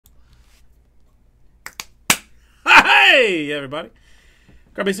Hey, everybody.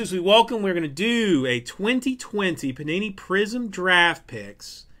 Basically, welcome. We're going to do a 2020 Panini Prizm Draft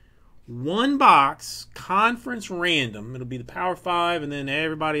Picks. One box, conference random. It'll be the Power 5 and then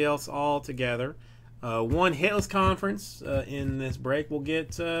everybody else all together. One hitless conference in this break. We'll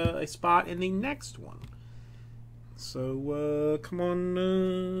get a spot in the next one. So, come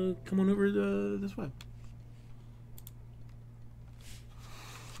on over this way.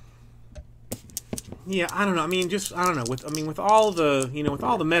 Yeah, I don't know. I mean, I don't know. With all the, with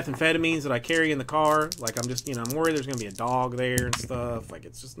all the methamphetamines that I carry in the car, like I'm just, I'm worried there's gonna be a dog there and stuff. Like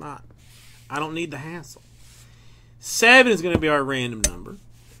it's just not. I don't need the hassle. 7 is gonna be our random number.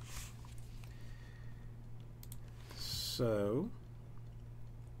 So,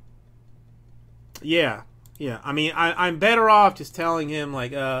 yeah. I mean, I'm better off just telling him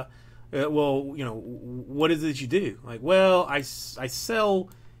like, well, what is it that you do? Like, well, I sell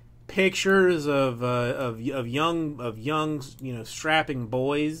pictures of young strapping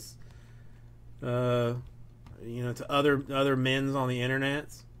boys to other men's on the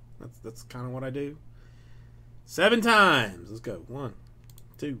internet. That's kind of what I do. 7 times. Let's go. 1,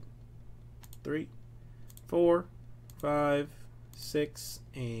 2, 3, 4, 5, 6,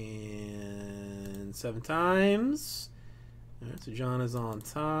 and 7 times. All right, so John is on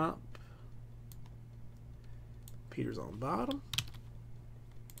top. Peter's on bottom.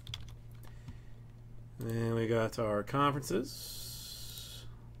 And we got our conferences.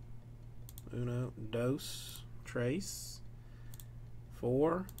 Uno, dos, tres.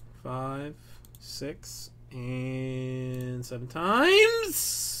 4, 5, 6, and 7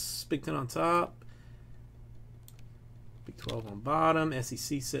 times. Big 10 on top. Big 12 on bottom.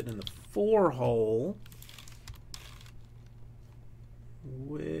 SEC sitting in the 4 hole.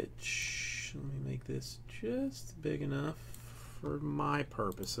 Which, let me make this just big enough for my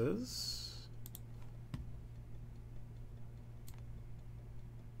purposes.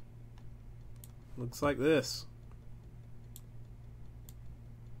 Looks like this.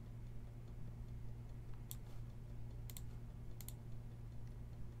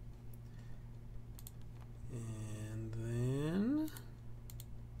 And then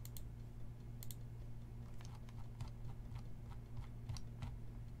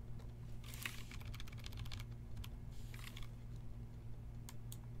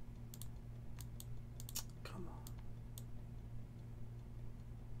come on.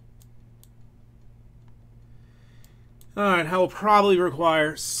 Alright, I will probably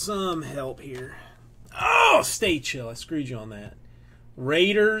require some help here. Oh, stay chill. I screwed you on that.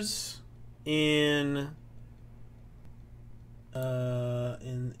 Raiders in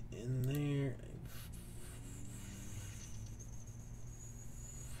there.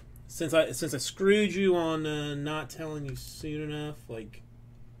 Since I screwed you on not telling you soon enough, like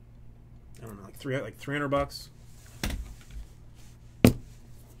I don't know, like $300.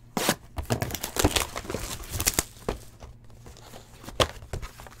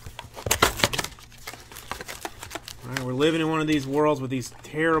 We're living in one of these worlds with these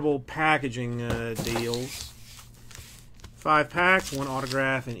terrible packaging deals. 5 packs, 1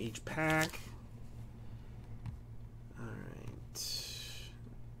 autograph in each pack. Alright,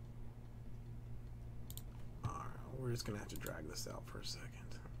 we're just going to have to drag this out for a second.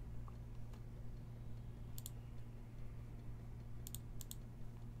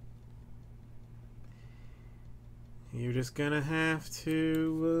 You're just going to have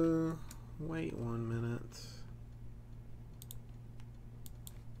to wait 1 minute.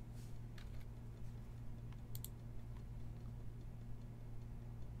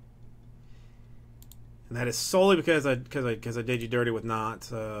 And that is solely because I did you dirty with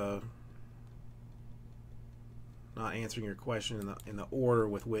not answering your question in the order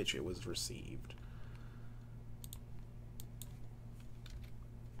with which it was received.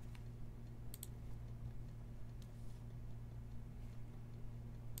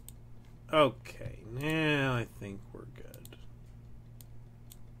 Okay, now I think we're good.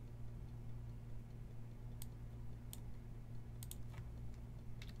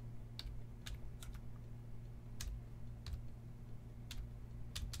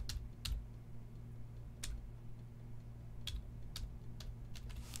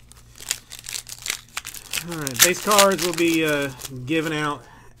 Alright, base cards will be given out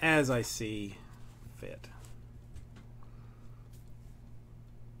as I see fit.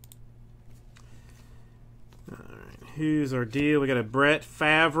 Alright, who's our deal? We got a Brett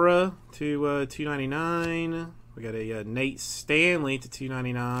Favre to $2.99. We got a Nate Stanley to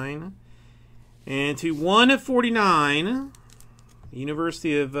 $2.99. And to 1/49,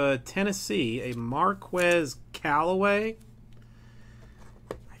 University of Tennessee, a Marquez Callaway.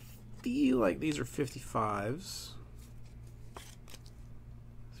 I feel like these are 55s.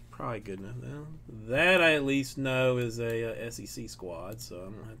 probably good enough now. That I at least know is a SEC squad, so I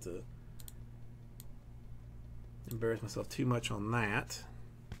don't have to embarrass myself too much on that.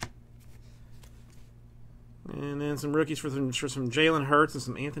 And then some rookies for some Jalen Hurts and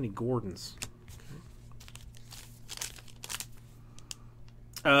some Anthony Gordons.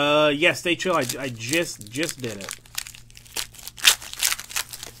 Okay. Yeah, stay chill. I just did it.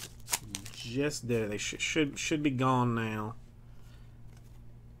 Just did it. They should be gone now.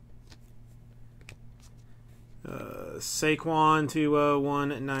 Saquon to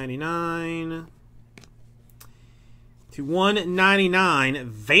 199. To 199,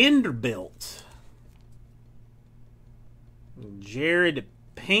 Vanderbilt. Jared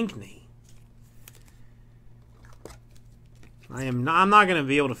Pinkney. I'm not going to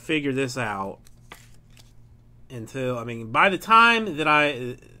be able to figure this out until, I mean, by the time that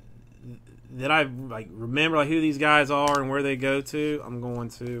I like remember like who these guys are and where they go to, I'm going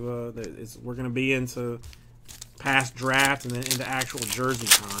to we're going to be into past draft and then into actual jersey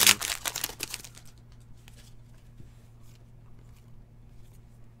time.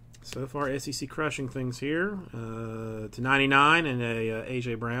 So far, SEC crushing things here. To 99 and a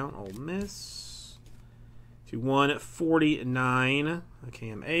A.J. Brown, Ole Miss. To 149,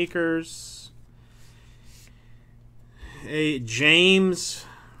 Cam Akers. A James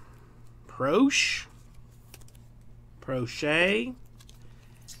Prochet.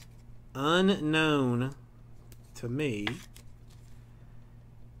 Unknown to me.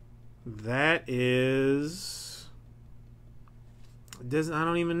 That is... I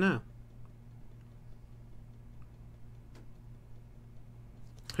don't even know.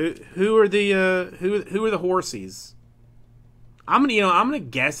 Who are the who are the horsies? I'm gonna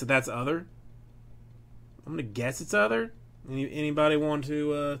guess that that's other. I'm gonna guess it's other. Anybody want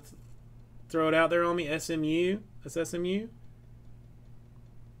to throw it out there on me? SMU? That's SMU.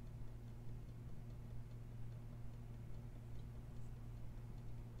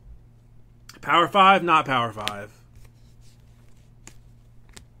 Power 5, not Power 5.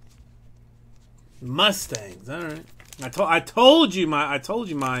 Mustangs, all right. I told you my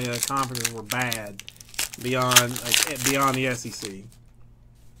conferences were bad beyond the SEC.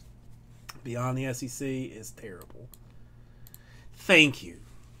 Beyond the SEC is terrible. Thank you.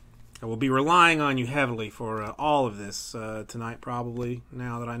 I will be relying on you heavily for all of this tonight, probably.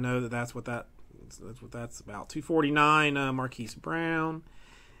 Now that I know that's what that's about. 249, Marquise Brown.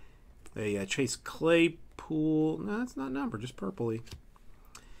 A Chase Claypool. No, that's not numbered, just purpley.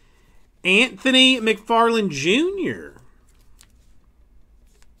 Anthony McFarland Jr.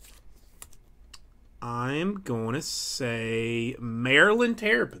 I'm going to say Maryland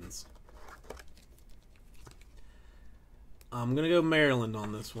Terrapins. I'm going to go Maryland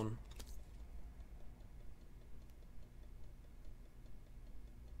on this one.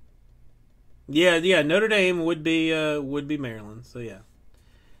 Yeah, Notre Dame would be Maryland, so yeah.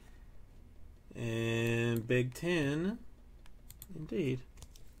 And Big Ten, indeed.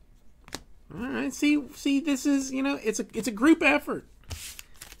 All right, see, this is, it's a group effort.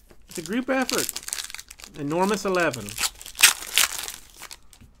 It's a group effort. Enormous 11.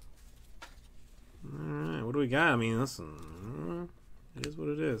 All right, what do we got? I mean, listen, it is what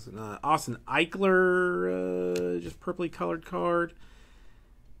it is. Austin Eichler, just purpley colored card.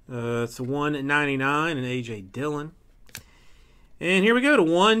 It's a 199 and AJ Dillon. And here we go to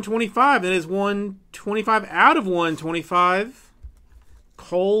 125. That is 125 out of 125.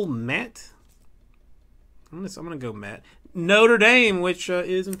 Cole Met. I'm gonna go Met. Notre Dame, which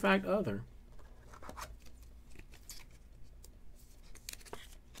is in fact other.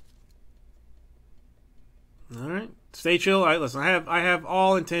 All right, stay chill. All right, listen. I have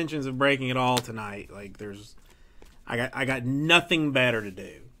all intentions of breaking it all tonight. Like I got nothing better to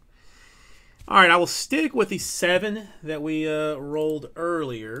do. All right, I will stick with the 7 that we rolled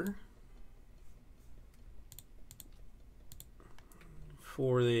earlier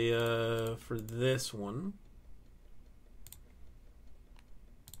for this one.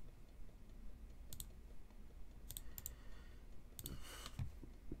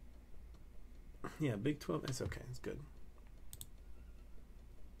 Yeah, Big 12. It's okay. It's good.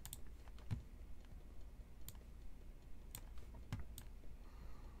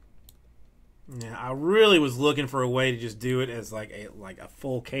 Yeah, I really was looking for a way to just do it as like a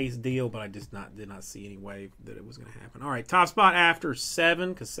full case deal, but I just did not see any way that it was going to happen. All right, top spot after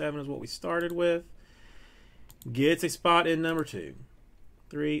 7, because 7 is what we started with. Gets a spot in number 2,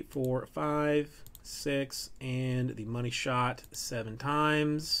 3, 4, 5, 6, and the money shot 7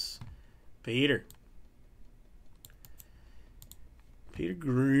 times. Peter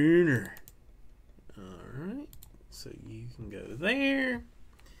Greener. All right, so you can go there.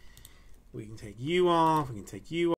 take you off. We can take you